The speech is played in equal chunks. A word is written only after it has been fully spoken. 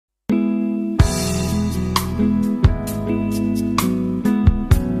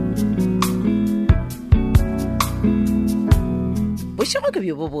bošego ke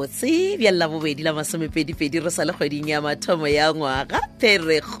bjo bo botse bja la bobedi la masomepedipedi re sa le kgweding ya mathomo ya ngwaga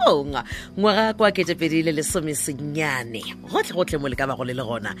Pherekgong ngwaga kwa ketepedi le lesomesenyane gotlhe mo le ka bago le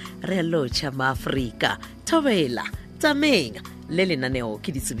gona re a lotšha maAfrika thobela tsameng le lenaneo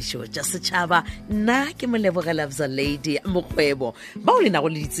ke ditsebišo tša setšhaba nna ke molebogela bza lady mokgwebo bao le nago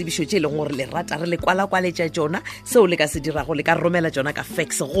le ditsebišo tše e leng gore le rata re le kwala-kwaletša tšona seo le ka se dirago le ka romela tšona ka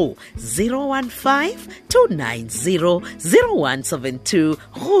fax go 015-290-0172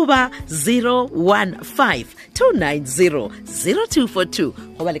 goba 015-290-0242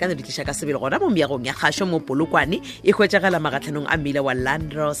 goba le ka netliša ka sebele gona mo meagong ya kgašo mo Polokwane e hwetšagala magatlhanong a mmila wa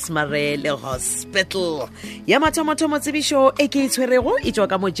Landros Marele Hospital ya mathomo tsebišo e ke itshwerego e tswa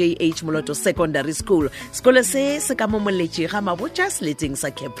ka mo JH Moloto Secondary School sekolo se ka mo moletše ga mabotša seleteng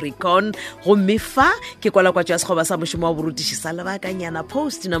sa Capricorn go mefa ke kwala-kwatšo ya sekgoba sa mošomo wa borutiši sa lebakanyana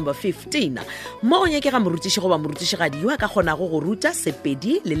post number 15 mo go nyakega morutiši goba morutišigadi yo a ka kgonago go ruta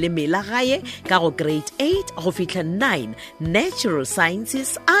sepedi le lemela gae ka go grade 8 go fitlha 9 natural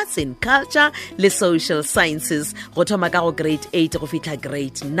sciences, arts and culture le social sciences go thoma ka go grade 8 go fitlha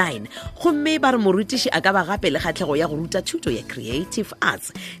grade 9 gomme ba re morutiši a ka ba gape le kgatlhego ya go ruta thuto ya creative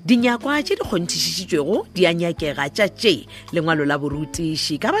arts dinyakwa tše di kgonthišišitšwego di a nyakega tša tše lengwalo la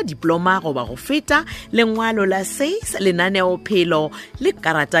borutiši ka ba diploma goba go feta lengwalo la SACE lenaneo phelo le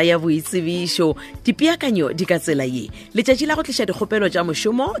karata ya boitsebišo dipeakanyo di ka tsela ye letšatši la go tliša dikgopelo tša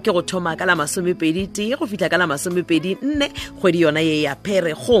mošomo ke go thoma ka la 21 go fihla ka la 24 kgwedi yona ye ya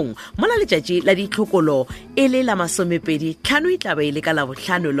Pherekgong mola letšatši la ditlhokolo e le la 25 e tla ba e le ka la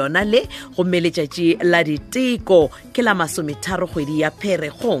bohlano lona le gomme letšatši la diteko ke la 13 kgwedi ya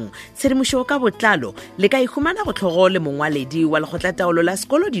Pherekgong tshedimošo ka botlalo le ka ihumana go tlhogo le mongwaledi wa lekgotlataolo la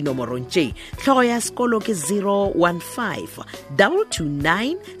sekolo dinomorong tše tlhogo ya sekolo ke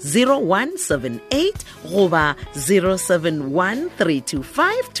 015-229-0178 goba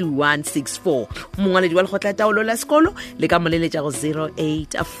 071-325-2164 mongwaledi wa lekgotlataolo la sekolo le ka moleletša go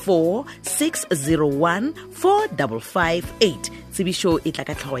 084-601-4558 tsebišo e tla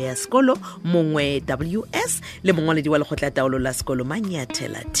ka tlhogo ya sekolo mongwe WS le mongwaledi wa lekgotlataolo la sekolo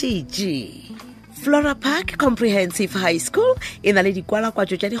Manyathela TG Flora Park Comprehensive High School e na le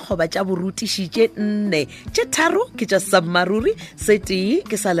dikwala-kwatšo tša dikgoba tša borutiši tše 4 tše 3 ke tša submaruri se tee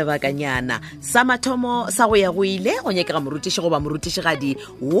ke sa lebakanyana sa mathomo sa go ya go ile go nyakega morutiši goba morutišigadi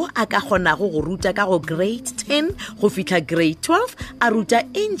wo a ka kgonago go ruta ka go grade 10 go fitlha grade 12 a ruta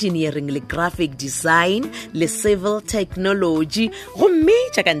engineering le graphic design le civil technology gomme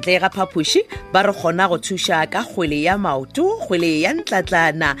tša ka ntle ga phaphuši ba re kgona go thuša ka kgwele ya maoto kgwele ya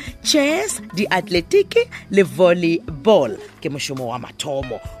ntlatlana chess atletiki le volleyball ke mošomo wa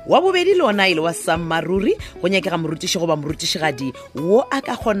mathomo wa bobedi lona ile wa sammaruri go nyakega morutiši goba morutišigadi wo a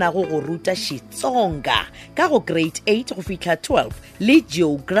ka kgonago go ruta Xitsonga ka go grade 8 go fitlha 12 le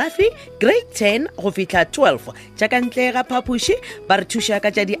geography grade 10 go fitlha 12 tša ka ntle ga phaphuši ba re thuša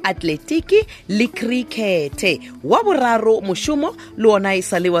ka tša diatletiki le cricket wa boraro mošomo le ona e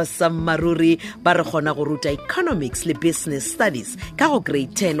sa le wa sammaruri ba re kgona go ruta economics le business studies ka go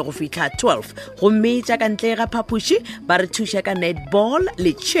grade 10 go fitlha 12 gomme tša ka ntle ga phaphuši ba re thuša ka netball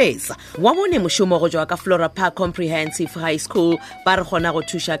le chess wa bone mošomo go tšwa ka Flora Park Comprehensive High School ba re kgona go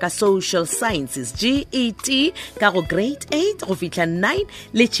thuša ka social sciences GET ka go grade 8 go fitlha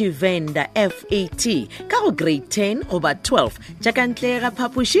 9 le Chivenda FAT ka go grade 10 goba 12 tša ka ntle ga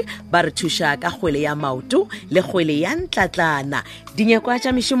phaphuši ba re thuša ka kgwele ya maoto le kgwele ya ntlatlana dinyakwa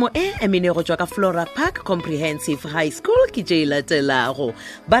tša mešomo e emene go tšwa ka Flora Park Comprehensive High School ke tše latelago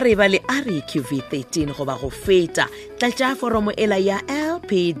ba re ba le REQV 13 goba go feta tlatša foromo ela ya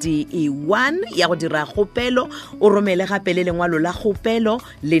LPDE1 ya go dira kgopelo o romele gape le lengwalo la kgopelo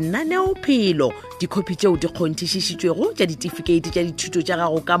lenaneo phelo dikhopi tšeo di kgonthišišitšwego tša ditefikeiti tša dithuto tša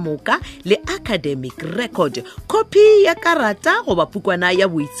gago ka moka le academic record kopi ya karata goba pukwana ya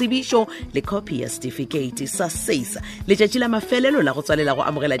boitsebišo le kopi ya certificate sa SACE letšatši la mafelelo la go tswalela go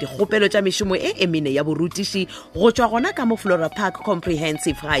amogela dikgopelo tša mešomo e emene ya borutiši go tšwa gona ka mo Flora Park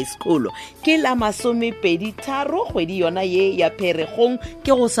Comprehensive High School ke la 23 kgwedi yona ye ya Pherekgong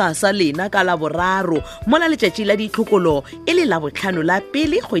ke go sasa lena ka la boraro mola letšatši la ditlhokolo e le la bohlano la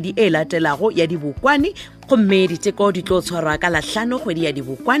pele kgwedi e latelago ya dibokwane gomme diteko di tlo tshwarwa ka la 5 kgwedi ya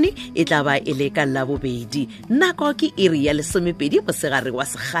dibokwane e tla ba e le ka la bobedi nako ke iri ya 12 mosegare wa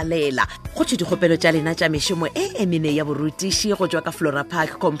segalela go tšwe dikgopelo tša lena tša mešomo e emene ya borutiši go tšwa ka Flora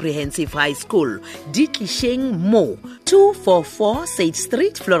Park Comprehensive High School di tlišeng mo 244 Sage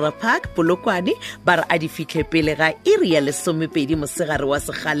Street Flora Park Polokwane ba re a di fitlhe pele ga iri ya 12 mosegare wa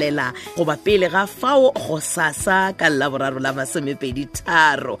segalela goba pele ga fao go sasa ka la boraro la 23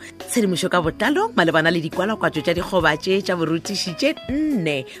 tshedimošo ka botlalo malebana le dikwalakwatso tša dikgobatše tša borutiši tše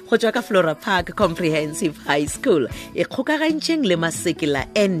 4 go tšwa ka Flora Park Comprehensive High School e kgokagantšeng le masekela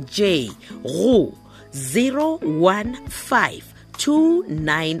NJ go 015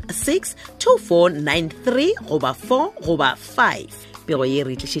 296 2493 goba 4 goba 5. Pego ye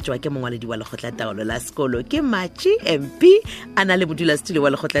re tlišetšwa ke mongwaledi wa lekgotla taolo la sekolo ke Matši MP a na le modulasetulo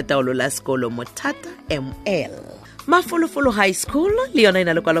wa lekgotla taolo la sekolo Mothata ML. Mafolofolo High School le yona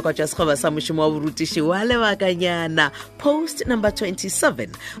ina le kwalakwatso ya sekgoba sa mošomo wa borutiši wa lebakanyana post number 27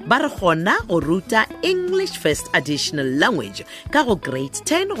 ba re gona go ruta English First Additional Language ka go grade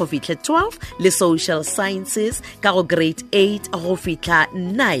 10 go fihla 12 le Social Sciences ka go grade 8 go fihla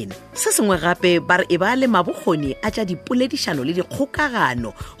 9. Se sengwe gape ba re e ba le mabokgoni a tša dipoledišano le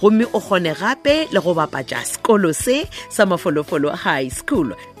dikgokagano gomme o kgone gape le go bapatša sekolo se sa Mafolofolo High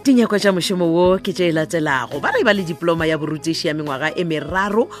School. Dinyako tša mošomo wo ke tše latelago ba re ba le diploma ya borutiši ya mengwaga e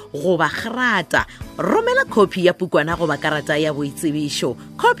 3 goba grata. Romela kopi ya pukwana goba karata ya boitsebišo,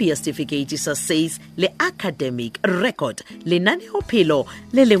 kopi ya certificate sa SACE le academic record, lenaneophelo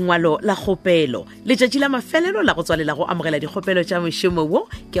le lengwalo la kgopelo. Letšatši la mafelelo la go tswalela go amogela dikgopelo tša mošomo wo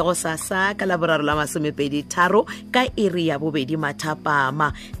ke go sasa ka Laboraro la 23 ka iri ya 2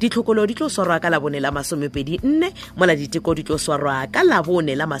 mathapama. Ditlhokolo di tlo swarwa ka Labone la 24 mola diteko di tlo swarwa ka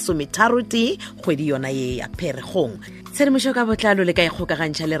Labone la 30 kgwedi yona ye ya Pherekgong. Tshedimošo ka botlalo le ka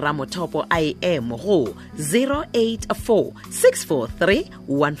ikgokagantšha le Ramothopo IM go 084 643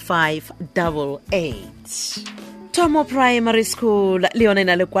 1588. Tomo Primary School le yona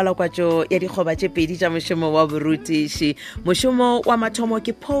ina le kwalakwatso ya dikgoba tše 2 tša mošomo wa borutiši. Mošomo wa mathomo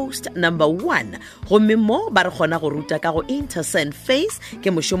ke post number 1 gomme mo ba re kgona go ruta ka go intercent phase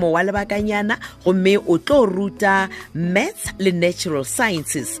ke mošomo wa lebakanyana gomme o tlo ruta maths le natural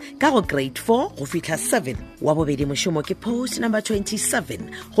sciences ka go grade 4 go fihla 7. Wa bobedi mošomo ke post number 27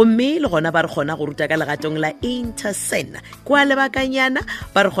 gomme le gona ba re kgona go ruta ka legatong la intercent kwa lebakanyana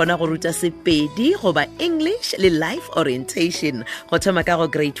ba re kgona go ruta Sepedi goba English le life orientation go thoma ka go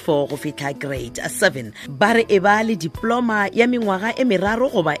grade 4 go fihla grade 7. Ba re e ba le diploma ya mengwaga e 3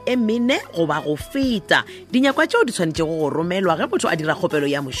 goba e 4 goba go feta. Dinyakwa tšeo di tshwanetše go romelwa ge motho a dira kgopelo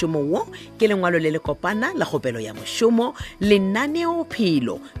ya mošomo wo ke lengwalo le lekopana la kgopelo ya mošomo,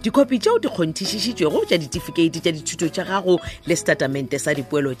 lenaneophelo, dikopi tšeo di kgonthišišitšwego tša ditefikeiti tša dithuto tša gago le statemente sa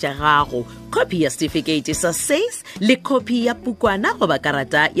dipoelo tša gago, kopi ya certificate sa SACE le kopi ya pukwana goba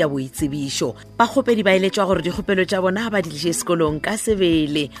karata ya boitsebišo. Bakgopedi ba eletšwa gore dikgopelo tša bona ba di tliše sekolong ka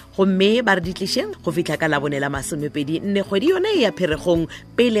sebele gomme ba re di tlišeng go fihla ka Labone la 24 kgwedi yona e ya Pherekgong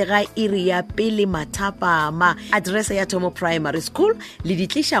pele ga iri ya 1 mathapama. Address ya Tomo Primary School le di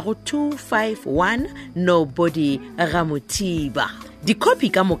tliša go 251 Nobody Gamutiba. Dikopi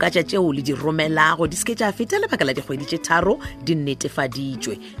ka moka tša tšeo le di romelago di seke tša feta lebaka la dikgwedi tše 3 di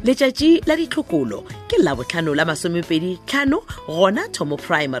netefaditšwe. Letšatši la ditlhokolo ke la bohlano la 25 gona Tomo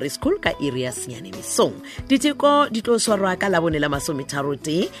Primary School ka iri ya Senyane Mesong. Diteko di tlo swarwa ka Labone la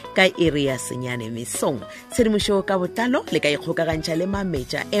 31 ka iri ya Senyane Mesong. Tshedimošo ka botlalo le ka ikgokagantšha le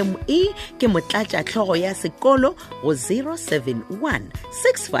Mametša ME ke motlatša tlhogo ya sekolo go 071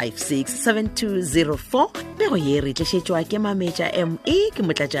 656 7204. Pego ye re tlišetšwa ke Mametša ME ke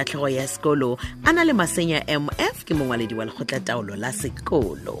motlatša tlhogo ya sekolo a na le Masenya MF ke mongwaledi wa lekgotla taolo la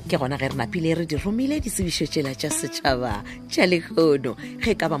sekolo. Ke gona ge re napile re di romile ditsebišo tšela tša setšhaba tša lekgono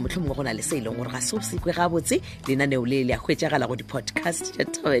ge ka ba mohlomongwe go na le se e leng gore ga se o sekwe gabotse lenaneo le le a hwetšagala go di-podcast tša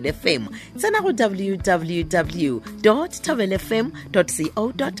Thobel FM. Tsena go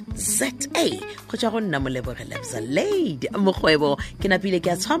www.thobelfm.co.za go tšwa go nna Moleboge Lebza Lady mokgwebo ke napile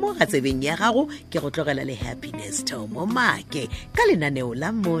ke a tshwamo ga tsebeng ya gago ke go tlogela le Happiness Tomo Make ka lenaneo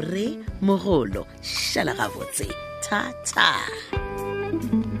la More Mogolo. Šala gabotse. Ta-ta.